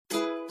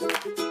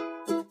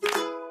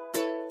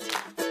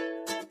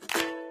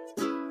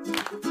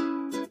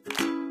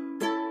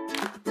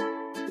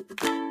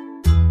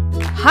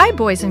Hi,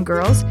 boys and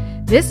girls.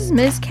 This is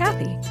Ms.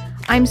 Kathy.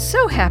 I'm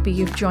so happy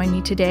you've joined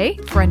me today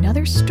for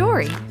another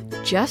story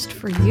just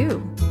for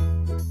you.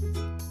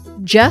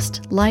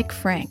 Just Like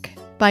Frank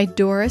by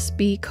Doris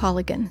B.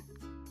 Colligan.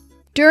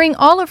 During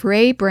all of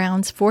Ray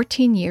Brown's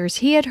 14 years,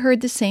 he had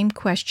heard the same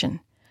question.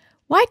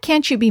 Why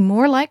can't you be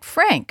more like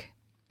Frank?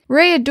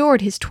 Ray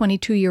adored his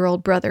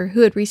 22-year-old brother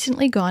who had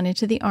recently gone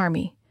into the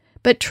Army,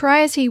 but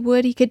try as he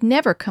would, he could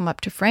never come up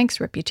to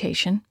Frank's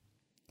reputation.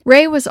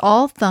 Ray was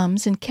all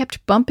thumbs and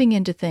kept bumping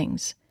into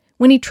things.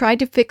 When he tried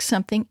to fix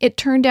something, it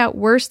turned out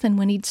worse than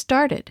when he'd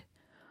started.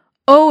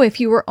 Oh, if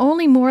you were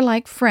only more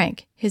like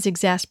Frank, his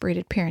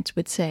exasperated parents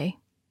would say.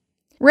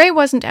 Ray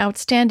wasn't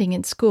outstanding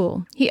in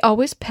school. He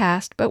always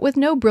passed, but with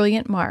no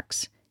brilliant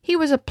marks. He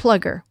was a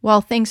plugger, while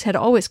things had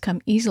always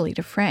come easily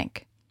to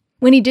Frank.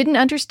 When he didn't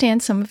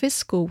understand some of his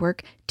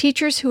schoolwork,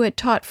 teachers who had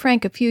taught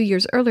Frank a few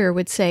years earlier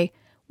would say,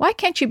 "Why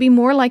can't you be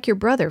more like your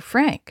brother,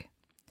 Frank?"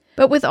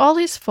 But with all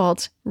his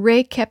faults,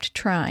 Ray kept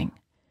trying.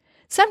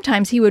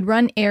 Sometimes he would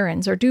run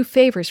errands or do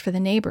favors for the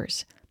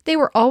neighbors. They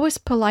were always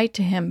polite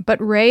to him,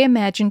 but Ray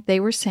imagined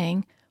they were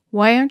saying,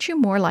 "Why aren't you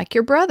more like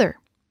your brother?"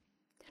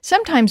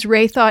 Sometimes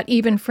Ray thought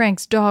even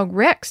Frank's dog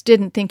Rex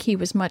didn't think he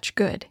was much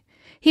good.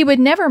 He would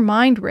never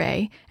mind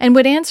Ray and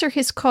would answer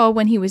his call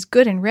when he was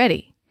good and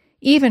ready.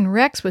 Even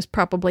Rex was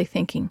probably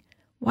thinking,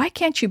 "Why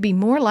can't you be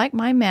more like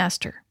my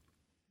master?"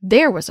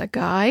 There was a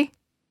guy!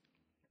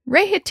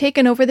 Ray had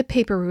taken over the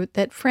paper route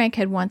that Frank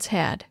had once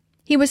had.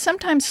 He was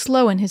sometimes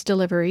slow in his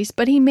deliveries,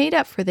 but he made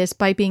up for this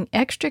by being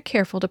extra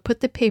careful to put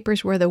the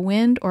papers where the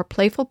wind or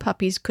playful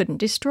puppies couldn't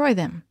destroy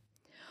them.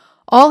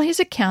 All his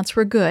accounts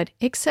were good,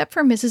 except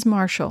for Mrs.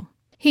 Marshall.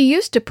 He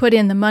used to put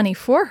in the money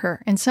for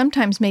her and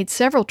sometimes made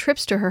several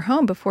trips to her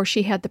home before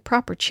she had the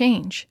proper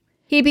change.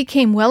 He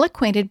became well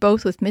acquainted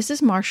both with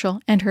Mrs.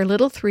 Marshall and her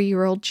little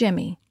 3-year-old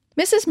Jimmy.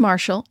 Mrs.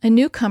 Marshall, a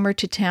newcomer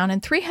to town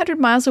and 300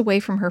 miles away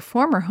from her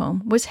former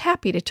home, was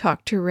happy to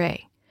talk to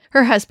Ray.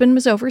 Her husband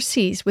was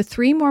overseas with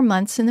 3 more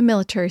months in the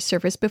military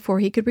service before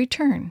he could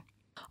return.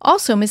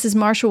 Also, Mrs.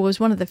 Marshall was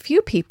one of the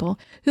few people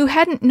who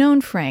hadn't known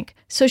Frank,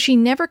 so she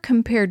never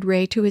compared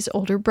Ray to his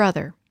older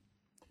brother.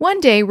 One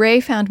day, Ray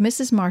found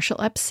Mrs.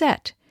 Marshall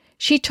upset.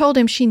 She told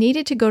him she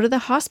needed to go to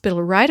the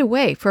hospital right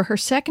away, for her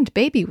second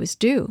baby was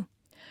due.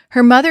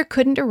 Her mother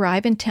couldn't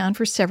arrive in town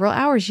for several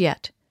hours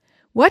yet.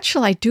 "What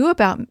shall I do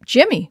about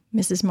Jimmy?"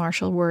 Mrs.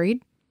 Marshall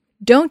worried.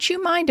 "Don't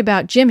you mind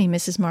about Jimmy,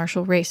 Mrs.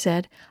 Marshall," Ray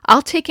said.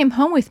 "I'll take him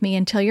home with me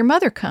until your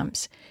mother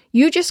comes.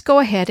 You just go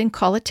ahead and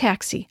call a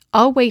taxi.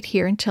 I'll wait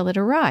here until it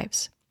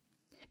arrives."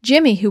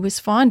 Jimmy, who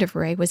was fond of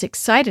Ray, was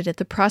excited at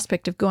the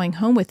prospect of going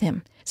home with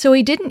him, so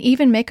he didn't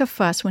even make a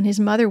fuss when his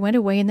mother went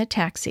away in the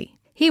taxi.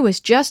 He was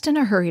just in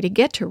a hurry to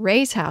get to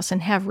Ray's house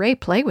and have Ray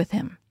play with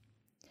him.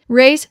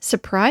 Ray's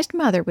surprised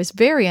mother was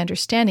very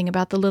understanding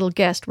about the little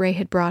guest Ray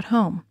had brought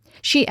home.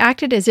 She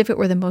acted as if it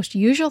were the most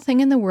usual thing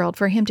in the world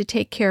for him to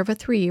take care of a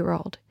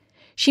 3-year-old.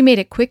 She made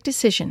a quick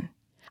decision.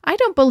 "I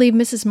don't believe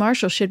Mrs.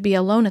 Marshall should be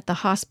alone at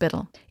the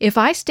hospital. If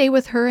I stay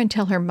with her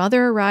until her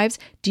mother arrives,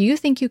 do you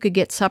think you could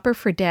get supper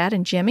for Dad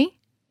and Jimmy?"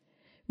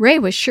 Ray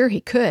was sure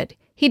he could.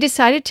 He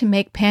decided to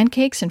make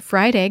pancakes and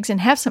fried eggs and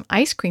have some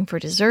ice cream for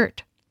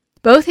dessert.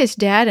 Both his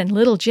dad and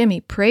little Jimmy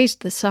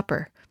praised the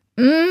supper.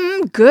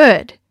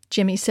 Good,"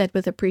 Jimmy said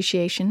with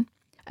appreciation.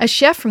 "A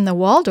chef from the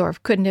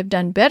Waldorf couldn't have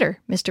done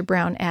better," Mr.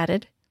 Brown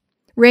added.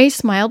 Ray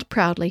smiled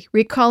proudly,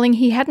 recalling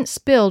he hadn't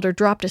spilled or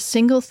dropped a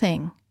single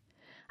thing.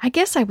 "I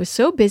guess I was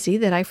so busy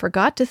that I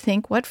forgot to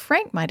think what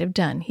Frank might have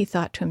done," he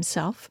thought to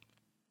himself.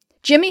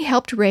 Jimmy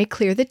helped Ray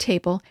clear the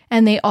table,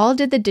 and they all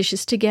did the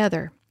dishes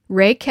together.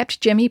 Ray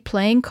kept Jimmy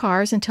playing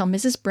cars until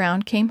Mrs.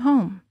 Brown came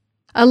home.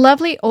 A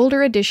lovely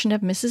older edition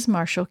of Mrs.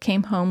 Marshall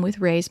came home with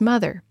Ray's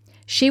mother.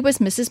 She was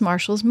Mrs.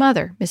 Marshall's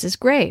mother, Mrs.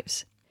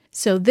 Graves.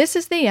 "So this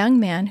is the young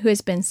man who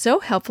has been so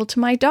helpful to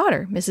my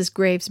daughter," Mrs.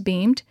 Graves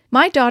beamed.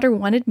 "My daughter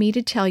wanted me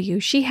to tell you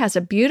she has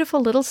a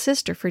beautiful little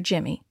sister for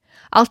Jimmy.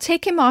 I'll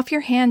take him off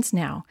your hands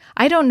now.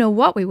 I don't know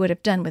what we would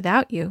have done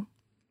without you."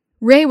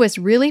 Ray was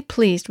really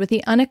pleased with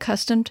the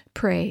unaccustomed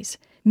praise.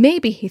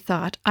 Maybe, he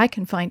thought, I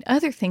can find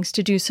other things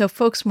to do so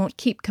folks won't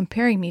keep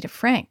comparing me to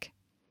Frank.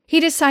 He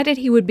decided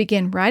he would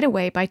begin right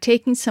away by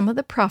taking some of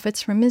the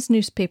profits from his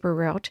newspaper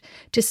route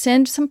to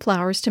send some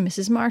flowers to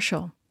Mrs.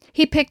 Marshall.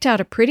 He picked out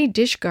a pretty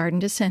dish garden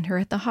to send her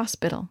at the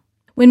hospital.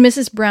 When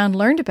Mrs. Brown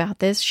learned about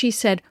this, she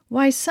said,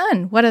 "Why,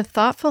 son, what a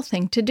thoughtful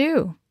thing to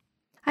do."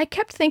 "I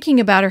kept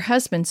thinking about her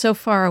husband so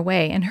far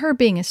away and her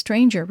being a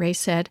stranger," Ray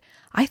said.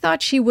 "I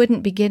thought she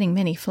wouldn't be getting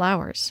many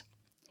flowers."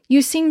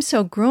 "You seem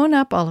so grown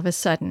up all of a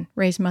sudden,"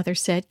 Ray's mother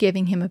said,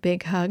 giving him a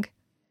big hug.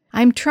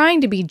 "I'm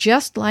trying to be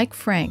just like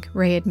Frank,"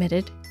 Ray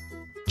admitted.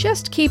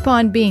 "Just keep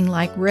on being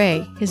like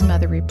Ray," his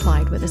mother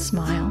replied with a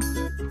smile.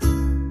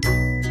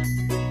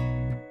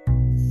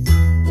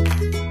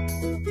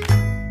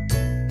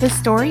 The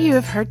story you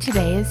have heard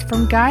today is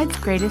from Guide's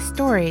Greatest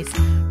Stories,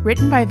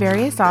 written by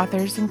various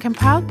authors and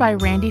compiled by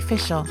Randy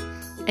Fischel,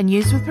 and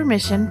used with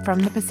permission from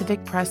the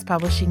Pacific Press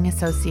Publishing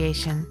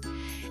Association.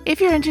 If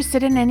you're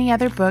interested in any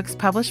other books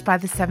published by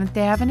the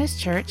Seventh-day Adventist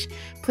Church,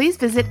 please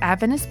visit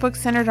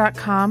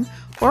AdventistBookCenter.com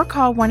or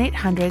call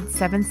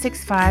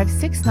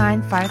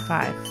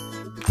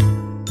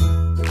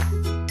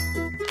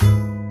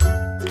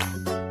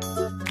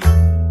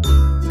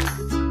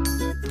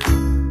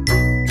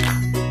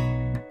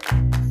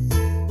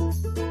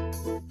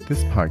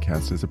This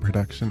podcast is a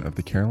production of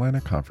the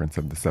Carolina Conference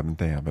of the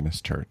Seventh-day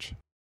Adventist Church.